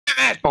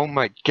Oh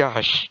my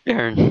gosh,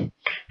 Aaron.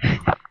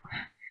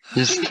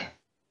 Just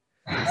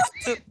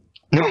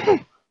no.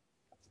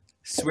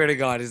 Swear to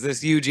God, is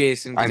this you,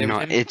 Jason? 'Cause I'm every not.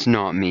 time- It's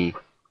not me.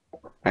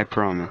 I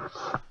promise.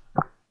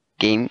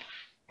 Game.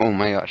 Oh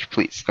my gosh,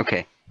 please.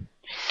 Okay.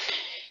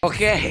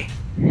 Okay.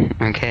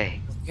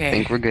 Okay. I Okay.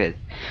 think we're good.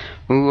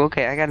 Ooh,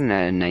 okay. I got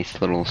a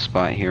nice little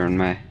spot here on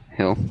my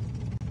hill.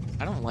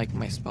 I don't like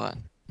my spot,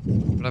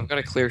 but I've got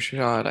a clear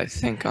shot. I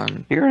think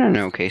on. You're in an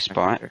okay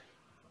spot.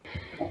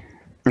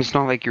 It's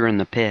not like you're in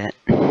the pit.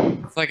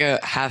 It's like a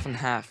half and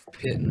half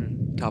pit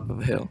on top of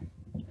a hill.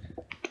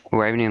 Oh,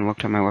 I haven't even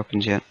looked at my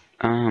weapons yet.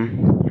 I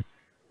got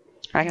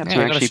Yeah, some I got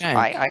a actually. shank.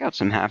 I got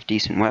some half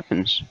decent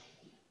weapons.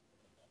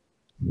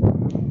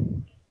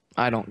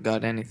 I don't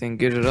got anything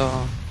good at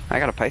all. I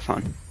got a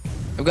python.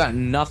 I've got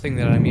nothing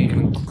that I'm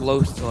even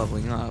close to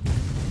leveling up.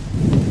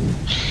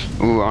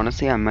 Ooh,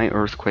 honestly, I might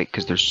earthquake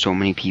because there's so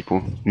many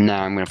people.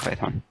 Nah, I'm gonna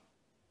python.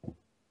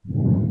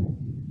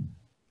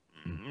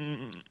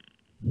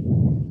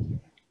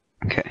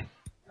 Okay.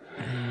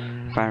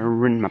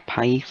 Firing my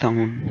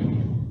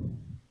python.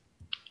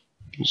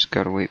 Just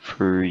gotta wait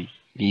for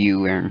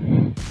you,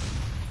 Aaron.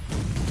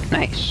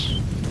 Nice.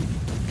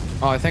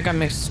 Oh, I think I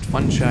missed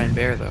Funshine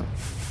Bear though.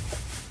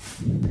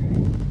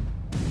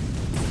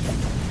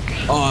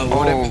 Oh,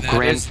 whatever that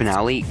Grand is,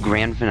 Finale.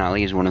 Grand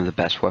Finale is one of the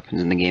best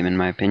weapons in the game, in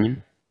my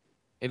opinion.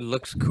 it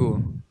looks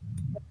cool.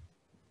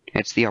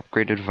 It's the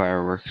upgraded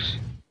fireworks.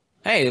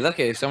 Hey, look,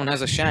 if someone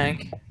has a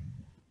shank.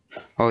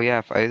 Oh yeah,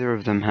 if either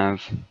of them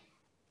have...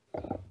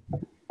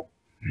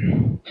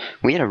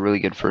 We had a really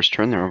good first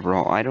turn there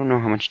overall. I don't know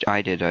how much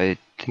I did. I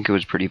think it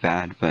was pretty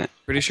bad, but...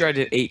 Pretty sure I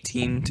did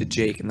 18 to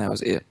Jake, and that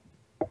was it.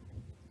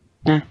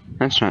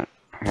 That's not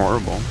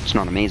horrible. It's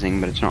not amazing,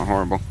 but it's not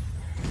horrible.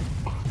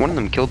 One of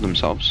them killed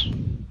themselves.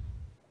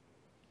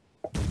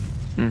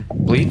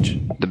 Bleach?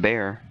 The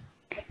bear.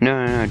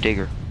 No,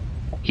 Digger.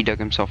 He dug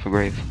himself a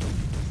grave.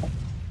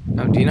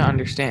 No, do you not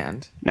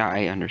understand? No,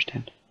 I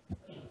understand.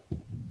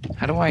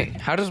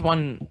 How does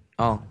one...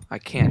 Oh, I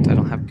can't. I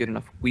don't have good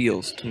enough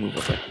wheels to move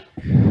up a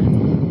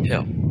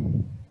hill.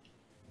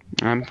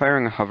 I'm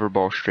firing a hover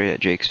ball straight at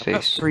Jake's I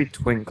got face. 3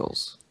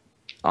 twinkles.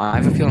 I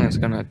have a feeling it's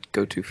gonna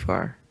go too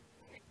far.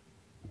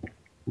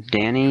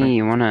 Danny,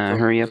 you wanna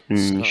hurry up and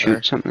Star.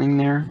 shoot something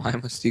there? Why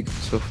must you go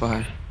so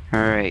far?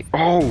 Alright.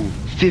 Oh!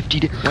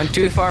 50 Went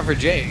too far for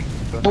Jake.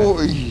 But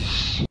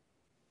boys!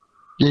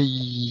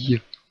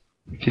 Yay!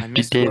 50 I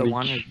missed damage. what I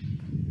wanted.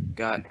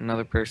 Got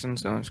another person,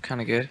 so it's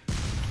kind of good.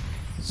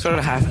 Sort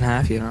of half and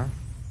half, you know?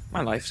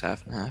 My life's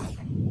half and half.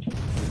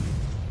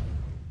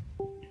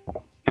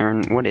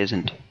 Aaron, what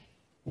isn't?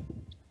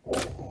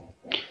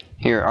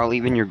 Here, I'll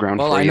even your ground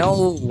Well, for I you.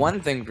 know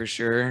one thing for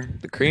sure.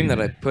 The cream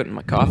that I put in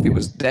my coffee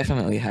was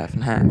definitely half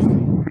and half.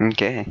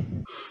 Okay.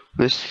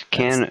 This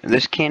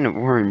can of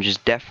orange is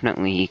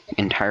definitely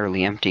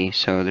entirely empty,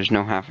 so there's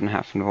no half and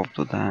half involved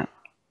with that.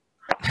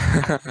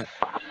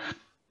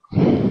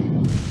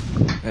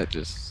 That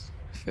just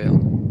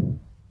failed.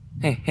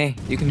 Hey,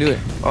 you can do it.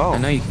 Oh, I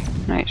know you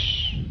can.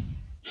 nice.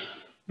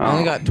 I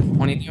only got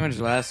 20 damage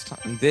last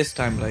time, this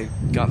time, but I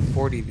got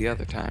 40 the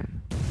other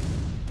time.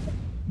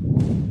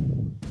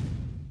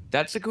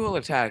 That's a cool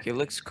attack. It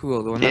looks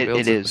cool. The one that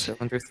builds up the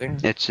cylinder thing.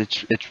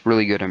 It's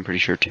really good. I'm pretty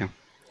sure too.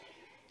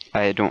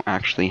 I don't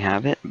actually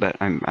have it, but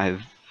I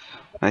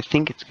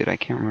think it's good. I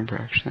can't remember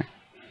actually.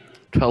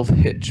 12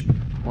 hitch.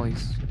 Well,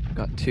 he's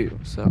got 2,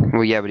 so.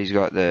 Well, yeah, but he's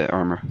got the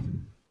armor.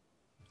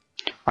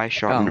 I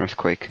shot an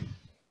earthquake.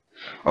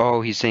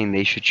 Oh, he's saying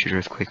they should shoot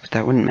earthquake, but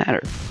that wouldn't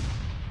matter.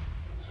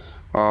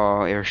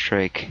 Oh,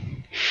 airstrike.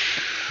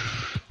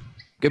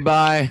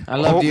 Goodbye. I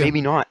love you. Oh,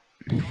 maybe not.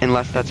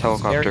 Unless that's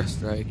helicopter.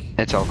 Airstrike.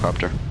 It's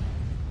helicopter.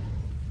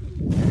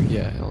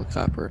 Yeah,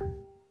 helicopter.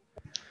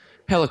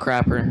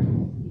 Helicopter.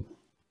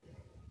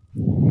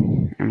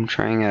 I'm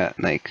trying to,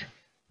 like...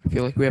 I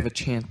feel like we have a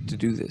chance to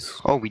do this.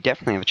 Oh, we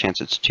definitely have a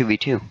chance. It's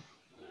 2v2.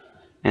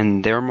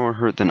 And they're more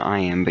hurt than I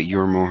am, but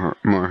you're more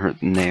hurt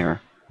than they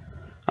are.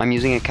 I'm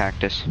using a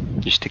cactus,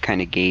 just to kind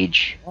of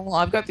gauge. Well,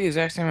 I've got the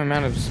exact same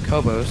amount of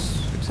Kobos,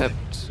 except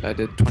I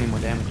did 20 more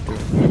damage to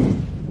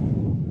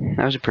it.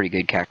 That was a pretty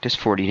good cactus,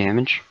 40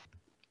 damage.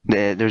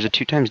 There's a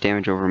 2 times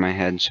damage over my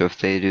head, so if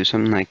they do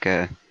something like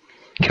a...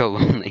 Kill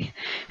Lonely.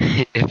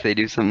 If they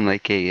do something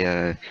like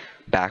a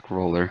back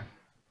roller...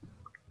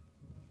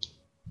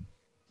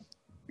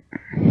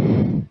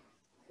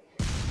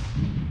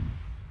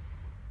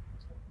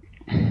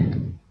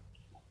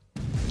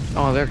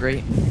 Oh, they're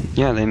great.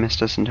 Yeah, they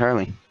missed us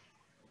entirely.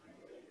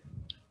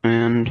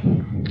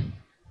 And...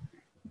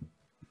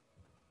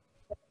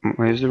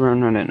 Where's the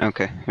run in?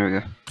 Okay, here we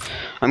go.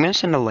 I'm gonna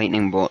send a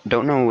lightning bolt.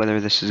 Don't know whether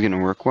this is gonna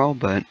work well,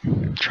 but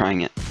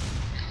trying it.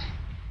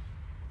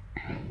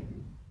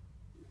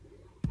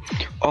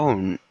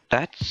 Oh,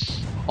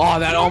 that's... Oh,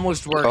 that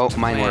almost worked. Oh,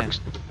 mine Man. works.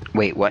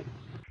 Wait, what?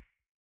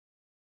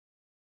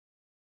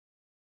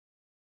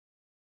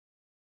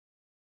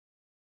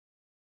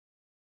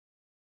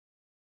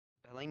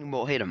 The lightning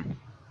bolt hit him.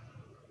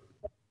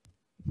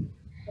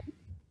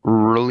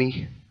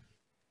 Really?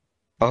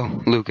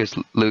 Oh,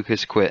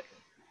 Lucas quit.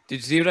 Did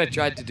you see what I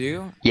tried to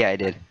do? Yeah, I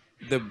did.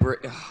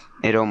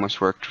 It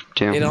almost worked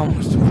too. It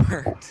almost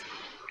worked.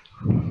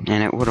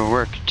 And it would have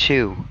worked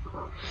too.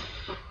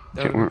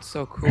 That would have been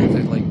so cool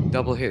to like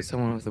double hit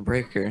someone with a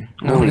breaker.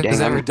 No Holy one dang,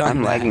 has ever done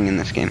I'm that. lagging in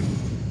this game.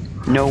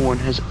 No one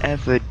has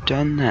ever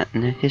done that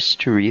in the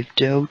history of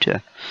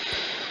Dota.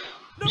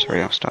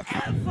 Sorry, I'll stop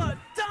now.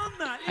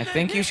 I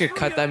think you should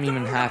cut that meme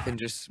in half and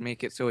just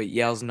make it so it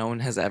yells no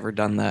one has ever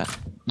done that.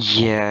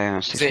 Yeah,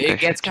 So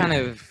it gets kind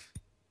of,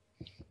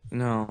 you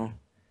know,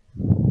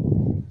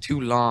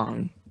 too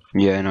long.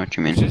 Yeah, I know what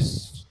you mean.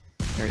 Just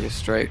area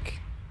strike.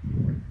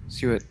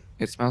 See what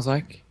it smells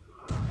like?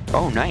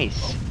 Oh,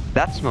 nice.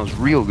 That smells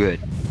real good.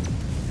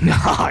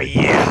 Oh,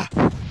 yeah.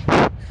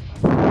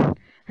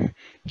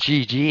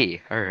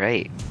 GG. All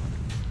right.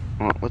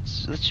 Well,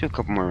 let's do a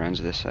couple more rounds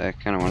of this. I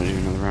kind of want to do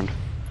another round.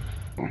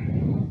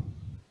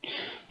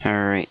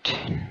 All right.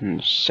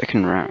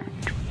 Second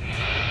round.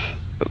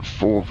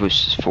 4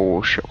 versus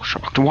 4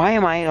 Shellshocked. Why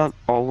am I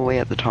all the way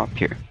at the top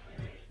here?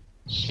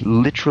 It's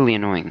literally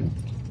annoying.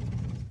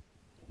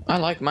 I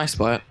like my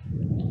spot.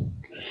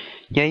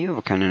 Yeah, you have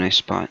a kind of nice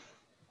spot.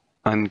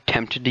 I'm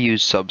tempted to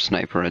use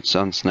sub-sniper. It's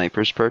on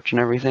sniper's perch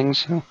and everything,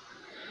 so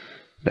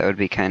that would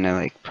be kind of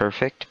like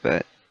perfect,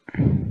 but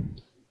I'm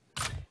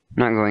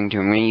not going to.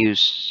 I'm going to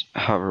use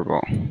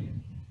hoverball.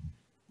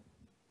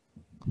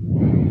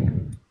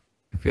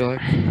 I feel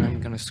like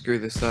I'm going to screw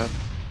this up.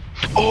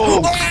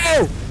 Oh!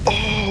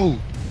 Oh!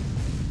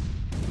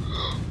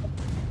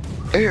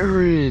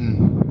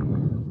 Aaron!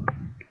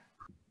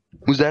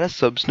 Was that a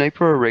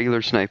sub-sniper or a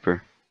regular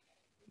sniper?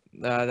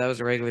 That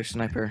was a regular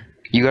sniper.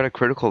 You got a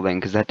critical then,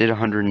 because that did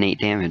 108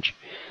 damage.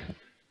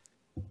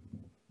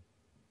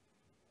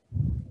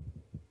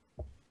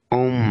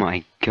 Oh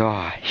my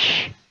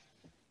gosh.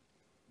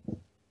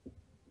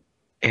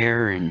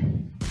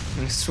 Aaron.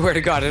 I swear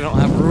to God, I don't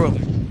have a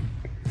ruler.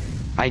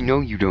 I know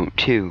you don't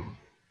too.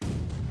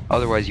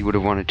 Otherwise you would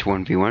have wanted to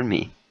 1v1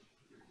 me.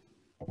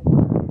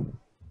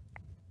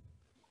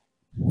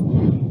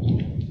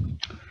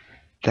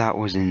 That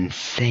was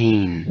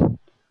insane.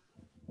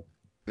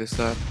 This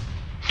up.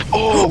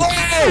 Oh!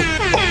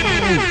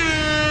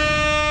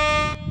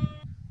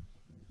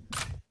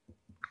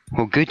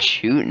 Well, good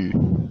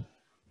shooting.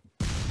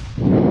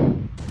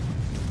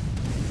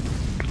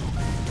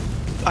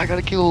 I got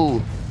a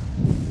kill.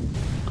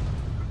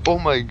 Oh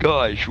my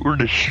gosh, we're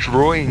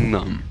destroying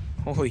them.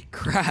 Holy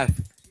crap.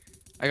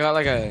 I got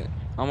like a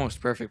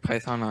almost perfect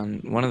python on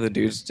one of the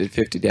dudes, did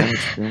 50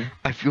 damage to him.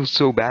 I feel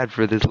so bad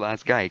for this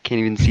last guy. I can't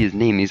even see his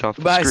name. He's off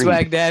the Bye, screen.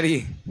 Swag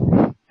Daddy.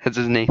 That's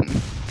his name.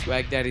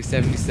 Swag Daddy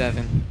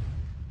 77.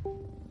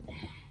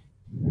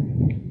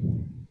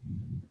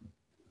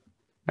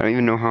 I don't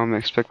even know how I'm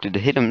expected to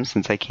hit him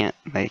since I can't,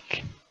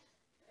 like...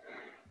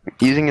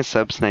 Using a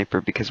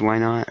sub-sniper, because why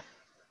not?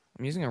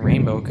 I'm using a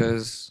rainbow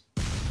because,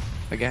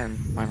 again,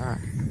 why not?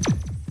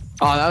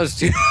 Oh, that was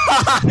too...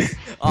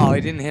 Oh,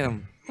 I didn't hit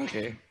him.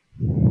 Okay.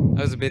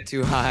 That was a bit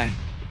too high.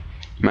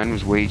 Mine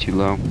was way too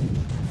low.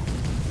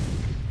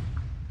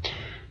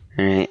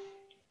 Alright.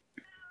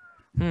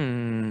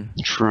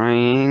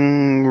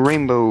 Trying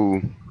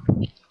rainbow.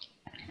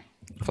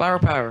 Flower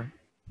power.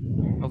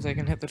 Hopefully I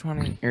can hit the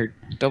 20 or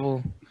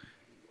double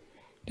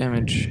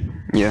damage.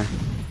 Yeah.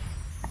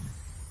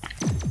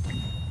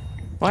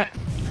 What?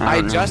 I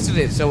adjusted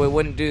it so it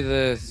wouldn't do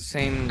the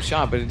same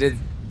shot, but it did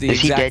the exact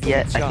same shot. Is he dead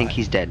yet? Shot. I think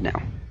he's dead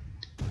now.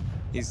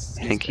 I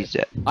think he's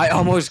dead. I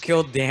almost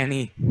killed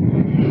Danny.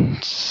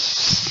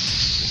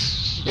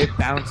 It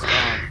bounced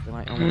off and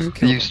I almost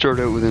killed him. You start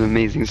out with an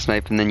amazing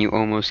snipe and then you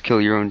almost kill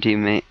your own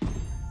teammate.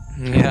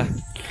 Yeah.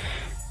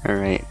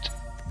 Alright.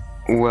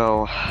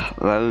 Well,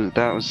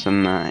 that was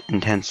some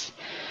intense...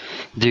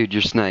 Dude,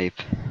 your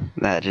snipe.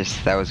 That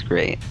was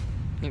great.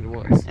 It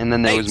was. And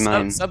then there was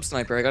mine.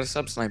 Sub-sniper, I got a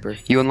sub-sniper.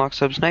 You unlocked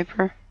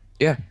sub-sniper?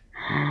 Yeah.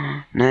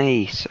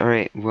 Nice.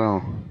 Alright,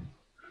 well.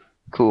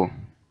 Cool.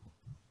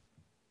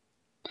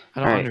 I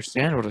don't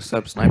understand what a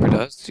sub-sniper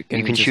does. You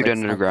can shoot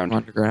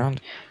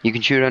underground. You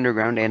can shoot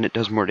underground and it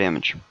does more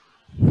damage.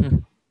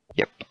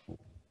 Yep.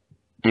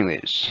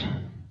 Anyways.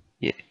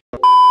 Yeah.